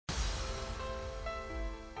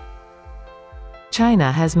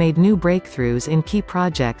China has made new breakthroughs in key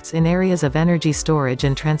projects in areas of energy storage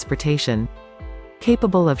and transportation.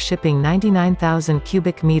 Capable of shipping 99,000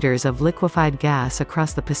 cubic meters of liquefied gas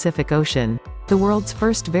across the Pacific Ocean, the world's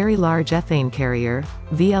first very large ethane carrier,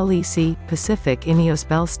 VLEC, Pacific Ineos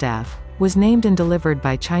Belstaff, was named and delivered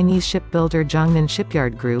by Chinese shipbuilder Jiangnan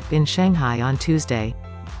Shipyard Group in Shanghai on Tuesday.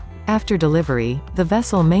 After delivery, the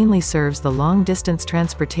vessel mainly serves the long-distance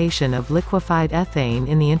transportation of liquefied ethane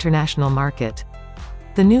in the international market.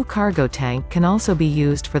 The new cargo tank can also be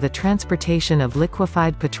used for the transportation of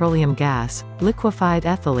liquefied petroleum gas, liquefied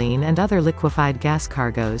ethylene and other liquefied gas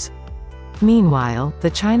cargoes. Meanwhile, the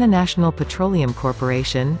China National Petroleum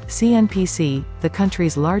Corporation, CNPC, the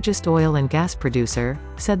country's largest oil and gas producer,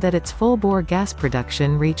 said that its full-bore gas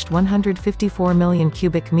production reached 154 million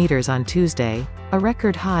cubic meters on Tuesday, a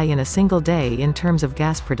record high in a single day in terms of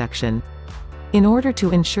gas production. In order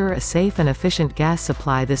to ensure a safe and efficient gas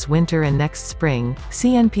supply this winter and next spring,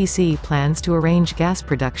 CNPC plans to arrange gas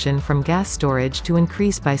production from gas storage to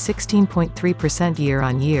increase by 16.3%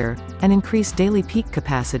 year-on-year, and increase daily peak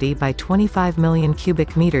capacity by 25 million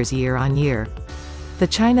cubic meters year-on-year. The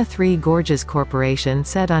China Three Gorges Corporation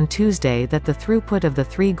said on Tuesday that the throughput of the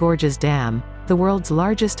Three Gorges Dam, the world's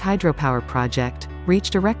largest hydropower project,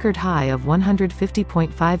 reached a record high of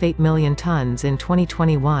 150.58 million tons in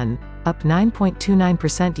 2021, up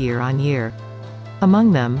 9.29% year-on-year.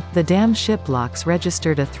 Among them, the dam's ship locks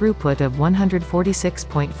registered a throughput of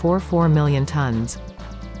 146.44 million tons.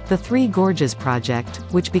 The Three Gorges project,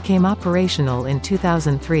 which became operational in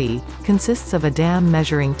 2003, consists of a dam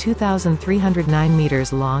measuring 2,309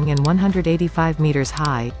 meters long and 185 meters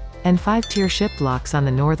high, and 5-tier ship locks on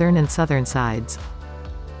the northern and southern sides.